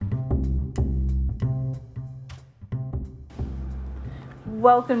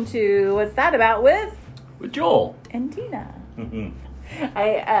Welcome to What's That About with Joel and Tina.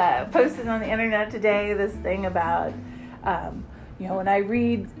 I posted on the internet today this thing about, when I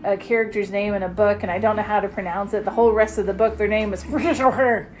read a character's name in a book and I don't know how to pronounce it, the whole rest of the book, their name is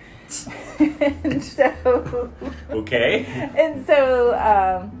and so Okay. And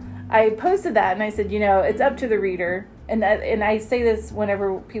so I posted that and I said, it's up to the reader. And I say this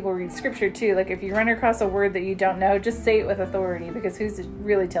whenever people read scripture too. Like if you run across a word that you don't know, just say it with authority, because who's to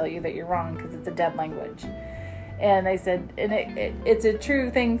really tell you that you're wrong, because it's a dead language. And I said, and it's a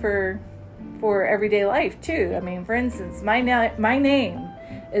true thing for everyday life too. I mean, for instance, my name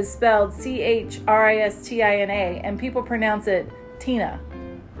is spelled Christina, and people pronounce it Tina.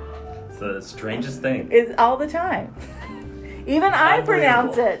 It's the strangest thing. It's all the time. Even I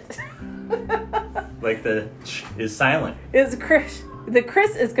pronounce it. Like the ch is silent. Is Chris? The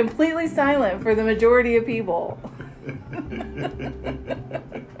Chris is completely silent for the majority of people.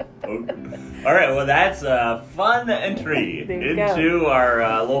 All right, well, that's a fun entry into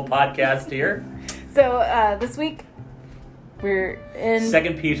our little podcast here. So this week we're in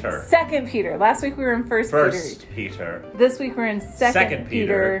 2 Peter. 2 Peter. Last week we were in 1 Peter. This week we're in 2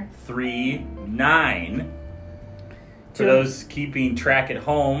 Peter 3:9. For those keeping track at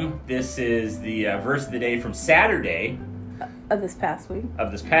home, this is the verse of the day from Saturday of this past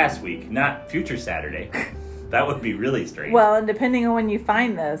week. Not future Saturday. That would be really strange. Well, and depending on when you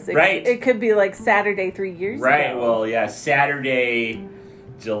find this, it could be like Saturday 3 years ago. Right, well, yeah, Saturday,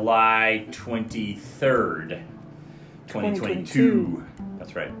 July 23rd, 2022.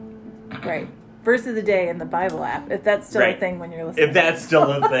 That's right. Right. Verse of the day in the Bible app, if that's still a thing when you're listening. If that's still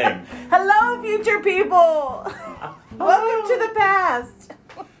a thing. Hello, future people! Welcome to the past!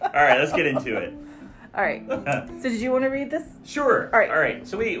 All right, let's get into it. All right. So did you want to read this? Sure. All right.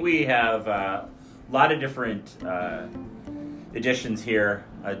 So we have a lot of different editions here,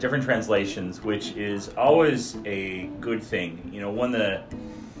 different translations, which is always a good thing. You know, one of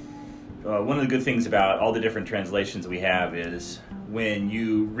the good things about all the different translations we have is when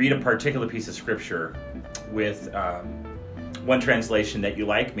you read a particular piece of scripture with one translation that you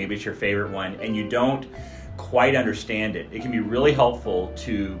like, maybe it's your favorite one, and you don't quite understand it, it can be really helpful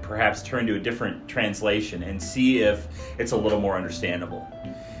to perhaps turn to a different translation and see if it's a little more understandable.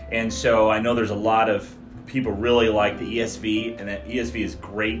 And so I know there's a lot of people really like the ESV, and that ESV is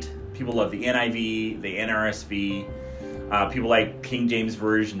great. People love the NIV, the NRSV. People like King James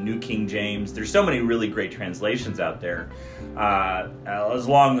Version, New King James. There's so many really great translations out there, as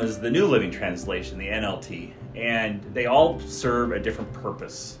long as the New Living Translation, the NLT. And they all serve a different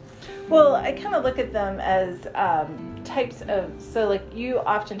purpose. Well, I kind of look at them as types of, so like you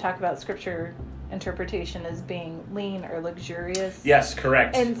often talk about scripture interpretation as being lean or luxurious. Yes,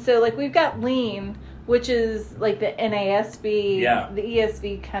 correct. And so like we've got lean, which is like the NASB, the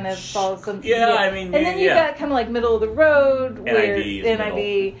ESV kind of follows some. And then you've got kind of like middle of the road, where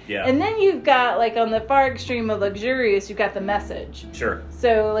NIV. Yeah. And then you've got like on the far extreme of luxurious, you've got the Message. Sure.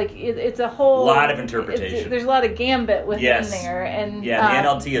 So like it's a whole lot of interpretation. There's a lot of gambit within there, and the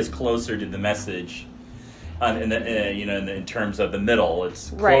NLT is closer to the Message. In terms of the middle, it's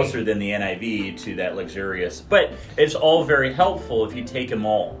closer than the NIV to that luxurious. But it's all very helpful if you take them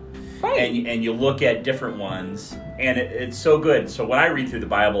all. Right. And you look at different ones, and it's so good. So when I read through the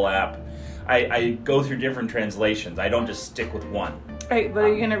Bible app, I go through different translations. I don't just stick with one. Right, but are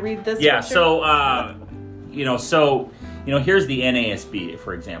you going to read this? Yeah, scripture? Here's the NASB,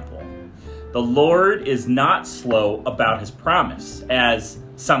 for example. The Lord is not slow about his promise, as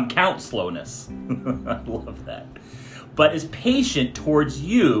some count slowness. I love that. But is patient towards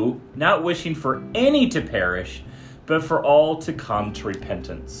you, not wishing for any to perish, but for all to come to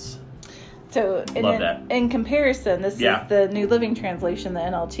repentance. So in comparison, this is the New Living Translation, the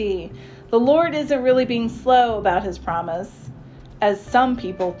NLT. The Lord isn't really being slow about his promise, as some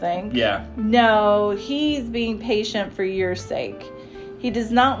people think. Yeah. No, he's being patient for your sake. He does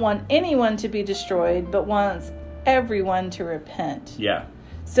not want anyone to be destroyed, but wants everyone to repent. Yeah.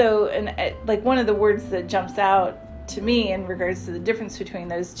 So, and like one of the words that jumps out to me in regards to the difference between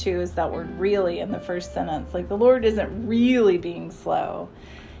those two is that word really in the first sentence. Like the Lord isn't really being slow.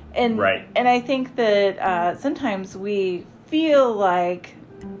 And I think that sometimes we feel like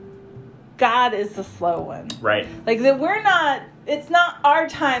God is the slow one. Right. Like that it's not our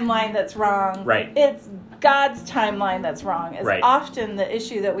timeline that's wrong. Right. It's God's timeline that's wrong. Is right. often the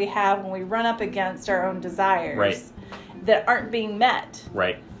issue that we have when we run up against our own desires that aren't being met.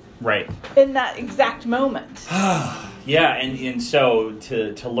 Right. In that exact moment. Yeah, and so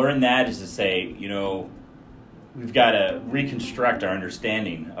to learn that is to say, we've got to reconstruct our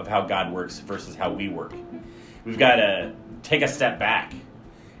understanding of how God works versus how we work. We've got to take a step back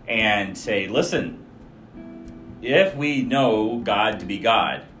and say, listen, if we know God to be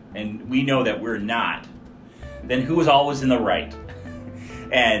God, and we know that we're not, then who is always in the right?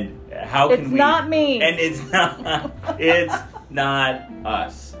 And how can It's not me. And it's not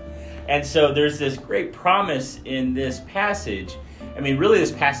us. And so there's this great promise in this passage. I mean, really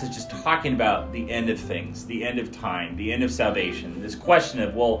this passage is talking about the end of things, the end of time, the end of salvation. This question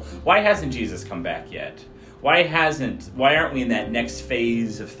of, well, why hasn't Jesus come back yet? Why aren't we in that next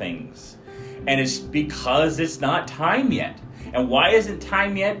phase of things? And it's because it's not time yet. And why isn't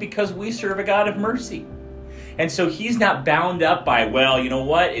time yet? Because we serve a God of mercy. And so he's not bound up by, well, you know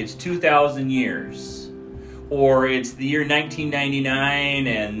what? It's 2,000 years. Or it's the year 1999,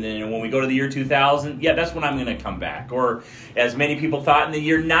 and then when we go to the year 2000, yeah, that's when I'm going to come back. Or as many people thought in the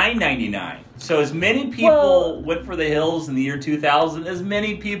year 999. So as many people went for the hills in the year 2000, as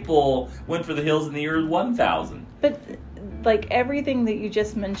many people went for the hills in the year 1000. But like everything that you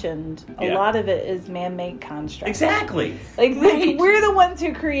just mentioned, a lot of it is man-made constructs. Exactly. Like we're the ones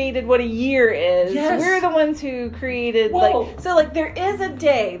who created what a year is. Yes. We're the ones who created there is a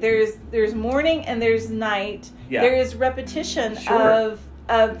day. There's morning and there's night. Yeah. There is repetition of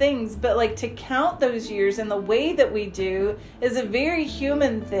things, but like to count those years in the way that we do is a very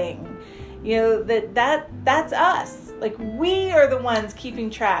human thing. You know, that's us. Like we are the ones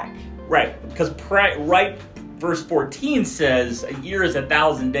keeping track. Right. Because verse 14 says, a year is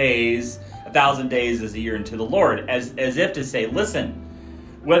 1,000 days. 1,000 days is a year unto the Lord. As if to say, listen,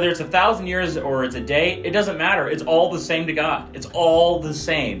 whether it's 1,000 years or it's a day, it doesn't matter. It's all the same to God. It's all the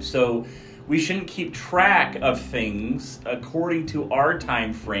same. So we shouldn't keep track of things according to our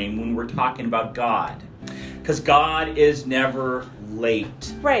time frame when we're talking about God. Because God is never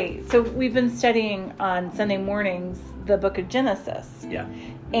late. Right. So we've been studying on Sunday mornings the book of Genesis. Yeah.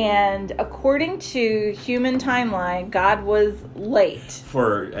 And according to human timeline, God was late.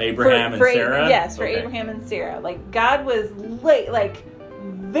 For Abraham and Sarah? Yes, for Abraham and Sarah. Like, God was late, like,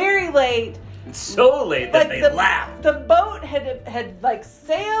 very late. So late that they laughed. The boat had like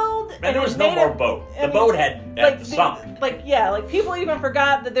sailed. And there was no more boat. The boat had sunk. Like people even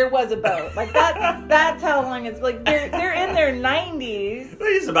forgot that there was a boat. Like that's how long it's like they're in their 90s.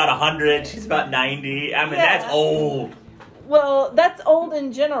 He's about 100. She's about 90. I mean, that's old. Well, that's old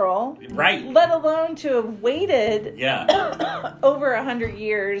in general. Right. Let alone to have waited over 100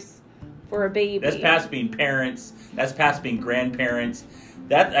 years for a baby. That's past being parents. That's past being grandparents.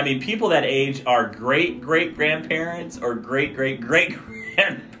 People that age are great-great-grandparents or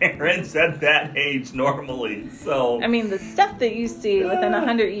great-great-great-grandparents at that age normally. So, I mean, the stuff that you see within a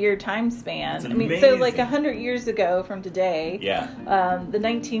 100-year time span. It's amazing. So like 100 years ago from today, the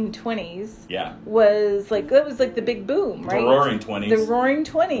 1920s was like the big boom, right? The Roaring 20s. The Roaring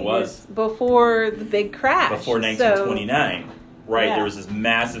 20s was before the big crash. Before 1929. Right, there was this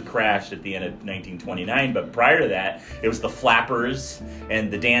massive crash at the end of 1929, but prior to that, it was the flappers and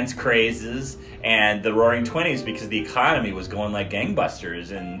the dance crazes and the Roaring 20s because the economy was going like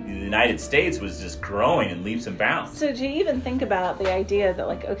gangbusters and the United States was just growing in leaps and bounds. So to even think about the idea that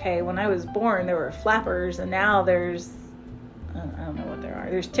like, okay, when I was born, there were flappers and now there's, I don't know what there are,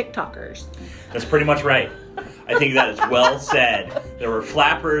 there's TikTokers. That's pretty much right. I think that is well said. There were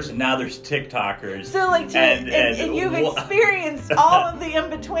flappers, and now there's TikTokers. So, like, and you've experienced all of the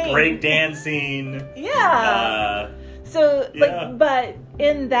in-between. Break dancing. Yeah. But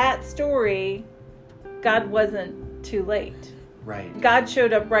in that story, God wasn't too late. Right. God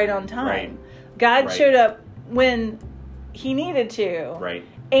showed up right on time. Right. God showed up when he needed to. Right.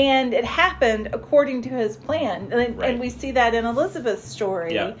 And it happened according to his plan. And we see that in Elizabeth's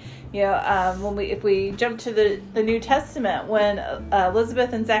story. Yeah. You know, if we jump to the New Testament, when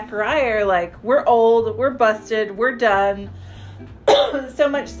Elizabeth and Zechariah are like, we're old, we're busted, we're done. So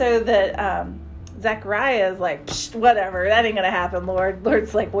much so that Zechariah is like, whatever, that ain't going to happen, Lord.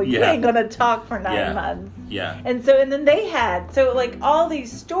 Lord's like, well, you ain't going to talk for 9 months. Yeah. And then they had, so like all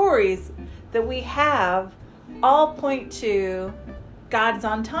these stories that we have all point to God's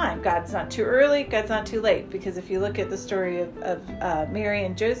on time. God's not too early. God's not too late. Because if you look at the story of Mary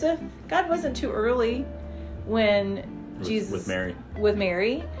and Joseph, God wasn't too early when Jesus... With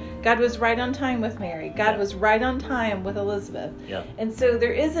Mary. God was right on time with Mary. God was right on time with Elizabeth. Yeah. And so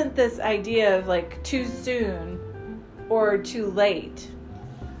there isn't this idea of like too soon or too late.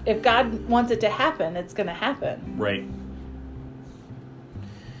 If God wants it to happen, it's going to happen. Right.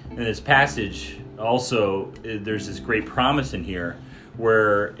 In this passage, also, there's this great promise in here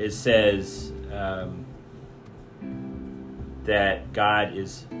where it says that God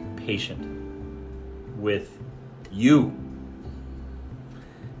is patient with you.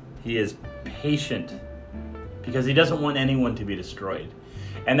 He is patient because he doesn't want anyone to be destroyed.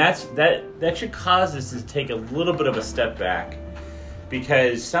 And that should cause us to take a little bit of a step back,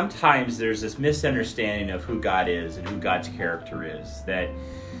 because sometimes there's this misunderstanding of who God is and who God's character is, that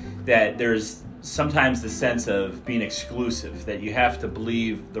there's sometimes the sense of being exclusive, that you have to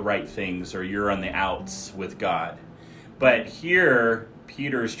believe the right things or you're on the outs with God. But here,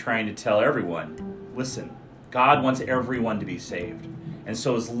 Peter's trying to tell everyone, listen, God wants everyone to be saved. And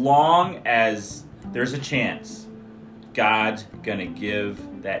so as long as there's a chance, God's going to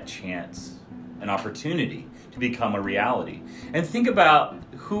give that chance an opportunity to become a reality. And think about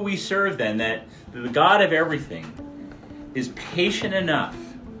who we serve then, that the God of everything is patient enough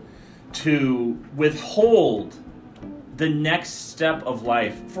to withhold the next step of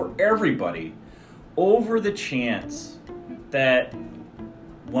life for everybody over the chance that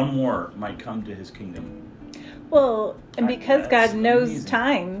one more might come to his kingdom. Well, and because God knows amazing.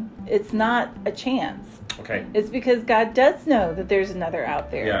 time, it's not a chance. Okay. It's because God does know that there's another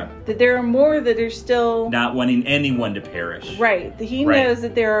out there. Yeah. That there are more that are still... Not wanting anyone to perish. Right. He Right. knows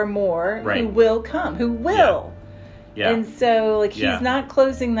that there are more Right. who will come, who will. Yeah. And so, like, he's Yeah. not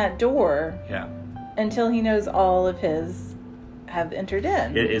closing that door Yeah. until he knows all of his have entered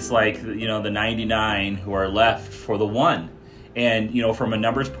in. It's like, the 99 who are left for the one. And, from a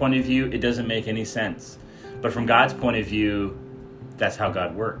numbers point of view, it doesn't make any sense. But from God's point of view, that's how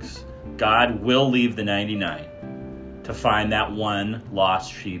God works. God will leave the 99 to find that one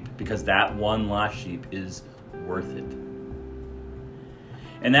lost sheep, because that one lost sheep is worth it.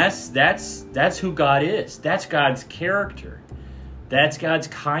 And that's who God is. That's God's character. That's God's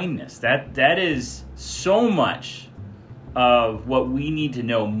kindness. That is so much of what we need to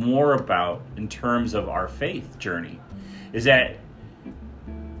know more about in terms of our faith journey, is that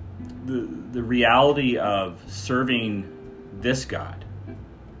the reality of serving this God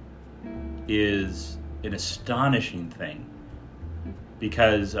is an astonishing thing,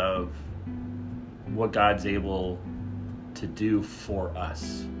 because of what God's able to do for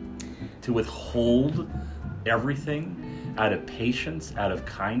us, to withhold everything out of patience, out of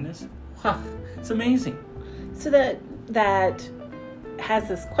kindness. It's amazing. So that has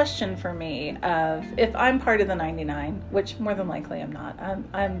this question for me of, if I'm part of the 99, which more than likely I'm not.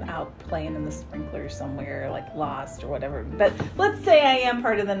 I'm out playing in the sprinkler somewhere, like lost or whatever. But let's say I am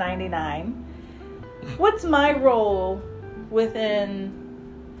part of the 99. What's my role within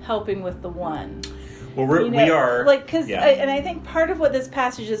helping with the one? Well, we are like, because yeah. and I think part of what this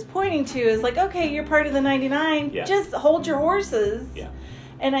passage is pointing to is like, okay, you're part of the 99. Yeah. Just hold your horses. Yeah.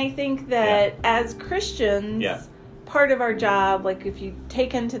 And I think that as Christians, part of our job, like if you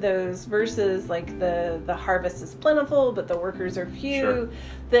take into those verses, like the harvest is plentiful, but the workers are few.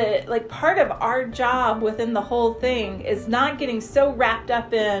 Sure. Like part of our job within the whole thing is not getting so wrapped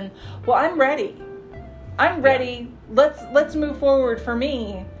up in, well, I'm ready. Let's move forward for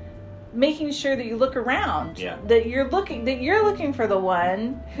me. Making sure that you look around, that you're looking for the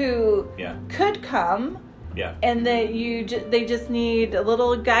one who could come, and that they just need a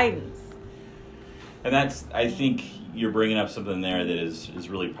little guidance. And that's, I think you're bringing up something there that is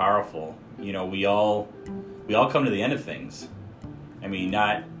really powerful. We all come to the end of things. I mean,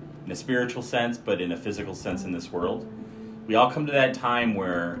 not in a spiritual sense, but in a physical sense in this world. We all come to that time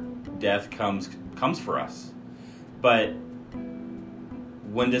where death comes for us. But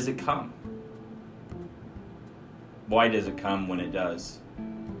when does it come? Why does it come when it does?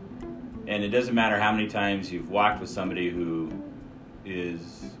 And it doesn't matter how many times you've walked with somebody who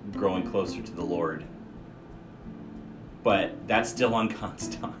is growing closer to the Lord. But that's still on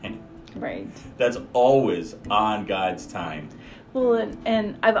God's time. Right. That's always on God's time. Well,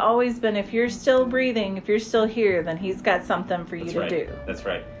 and I've always been, if you're still breathing, if you're still here, then he's got something for you to do. That's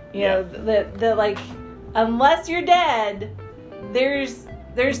right. You know, the like, unless you're dead, there's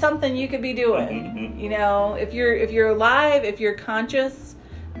something you could be doing. If you're alive, if you're conscious,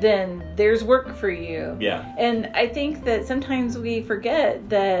 then there's work for you. Yeah. And I think that sometimes we forget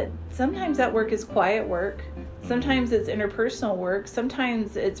that sometimes that work is quiet work. Sometimes it's interpersonal work.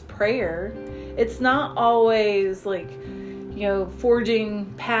 Sometimes it's prayer. It's not always like, forging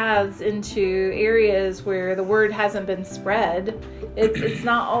paths into areas where the word hasn't been spread. It's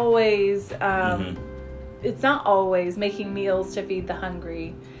not always it's not always making meals to feed the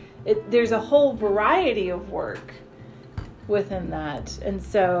hungry. There's a whole variety of work within that. And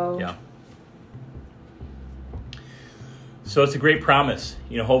so So it's a great promise.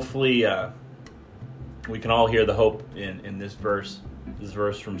 Hopefully we can all hear the hope in this verse. This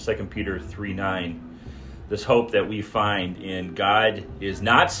verse from 2 Peter 3:9. This hope that we find in God is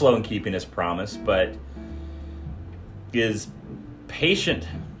not slow in keeping his promise, but is patient.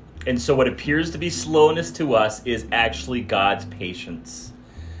 And so what appears to be slowness to us is actually God's patience.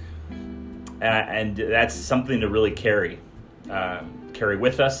 And that's something to really carry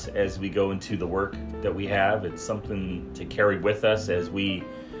with us as we go into the work that we have. It's something to carry with us as we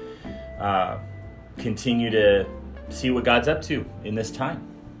continue to see what God's up to in this time.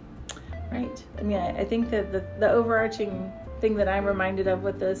 Right. I mean, I think that the overarching thing that I'm reminded of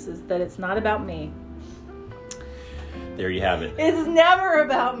with this is that it's not about me. There you have it. It's never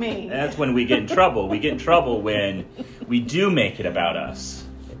about me. And that's when we get in trouble. We get in trouble when we do make it about us.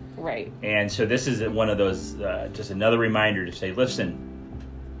 Right. And so this is one of those, just another reminder to say, listen,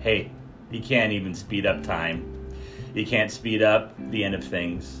 hey, you can't even speed up time. You can't speed up the end of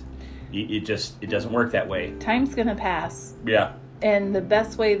things. It doesn't work that way. Time's going to pass. Yeah. And the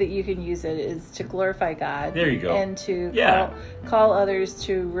best way that you can use it is to glorify God. There you go. And to Yeah. call others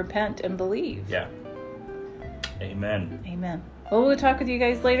to repent and believe. Yeah. Amen. Amen. Well, we'll talk with you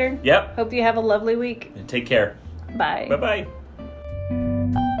guys later. Yep. Hope you have a lovely week. And take care. Bye. Bye-bye.